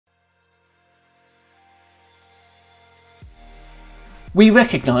We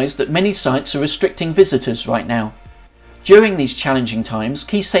recognise that many sites are restricting visitors right now. During these challenging times,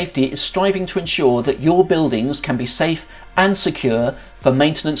 Kee Safety is striving to ensure that your buildings can be safe and secure for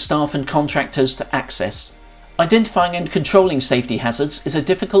maintenance staff and contractors to access. Identifying and controlling safety hazards is a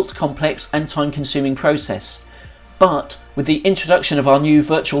difficult, complex and time-consuming process. But with the introduction of our new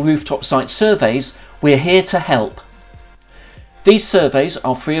virtual rooftop site surveys, we're here to help. These surveys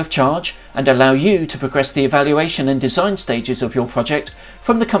are free of charge and allow you to progress the evaluation and design stages of your project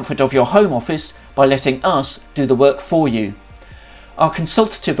from the comfort of your home office by letting us do the work for you. Our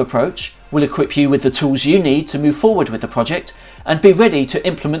consultative approach will equip you with the tools you need to move forward with the project and be ready to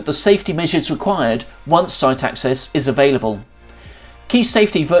implement the safety measures required once site access is available. Kee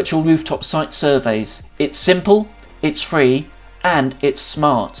Safety Virtual Rooftop Site Surveys. It's simple, it's free and it's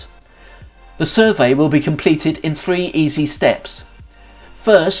smart. The survey will be completed in 3 easy steps.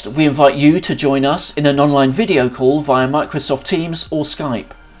 First, we invite you to join us in an online video call via Microsoft Teams or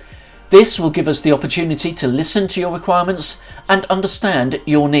Skype. This will give us the opportunity to listen to your requirements and understand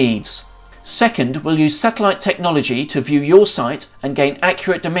your needs. Second, we'll use satellite technology to view your site and gain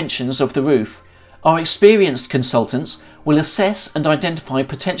accurate dimensions of the roof. Our experienced consultants will assess and identify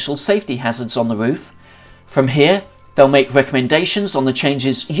potential safety hazards on the roof. From here, they'll make recommendations on the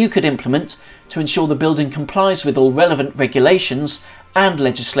changes you could implement to ensure the building complies with all relevant regulations and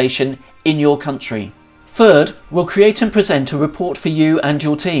legislation in your country. Third, we'll create and present a report for you and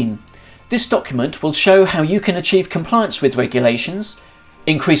your team. This document will show how you can achieve compliance with regulations,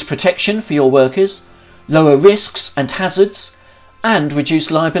 increase protection for your workers, lower risks and hazards, and reduce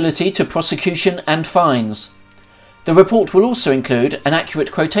liability to prosecution and fines. The report will also include an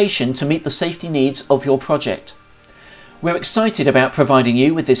accurate quotation to meet the safety needs of your project. We're excited about providing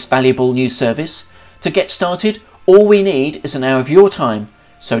you with this valuable new service. To get started, all we need is an hour of your time,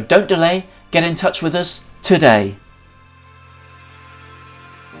 so don't delay, get in touch with us today.